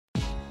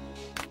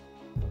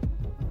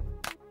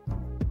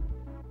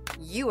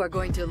You are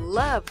going to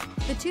love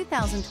the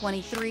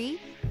 2023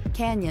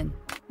 Canyon.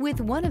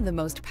 With one of the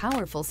most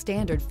powerful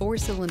standard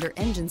 4-cylinder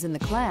engines in the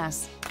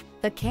class,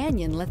 the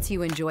Canyon lets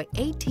you enjoy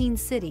 18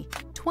 city,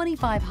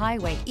 25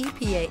 highway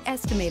EPA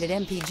estimated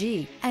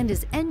MPG, and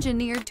is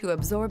engineered to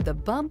absorb the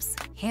bumps,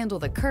 handle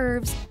the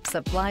curves,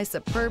 supply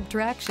superb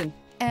traction,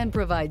 and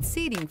provide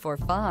seating for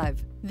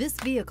 5. This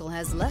vehicle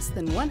has less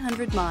than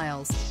 100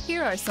 miles.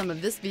 Here are some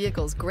of this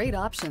vehicle's great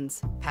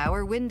options: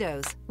 power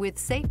windows with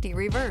safety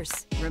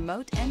reverse,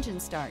 remote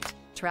engine start,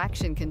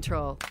 traction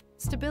control,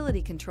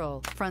 stability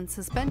control, front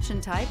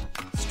suspension type,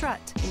 strut,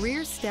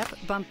 rear step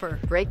bumper,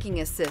 braking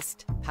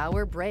assist,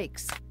 power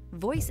brakes,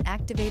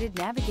 voice-activated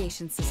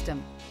navigation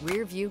system,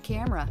 rear view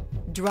camera.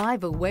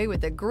 Drive away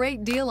with a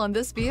great deal on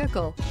this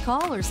vehicle.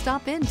 Call or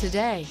stop in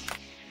today.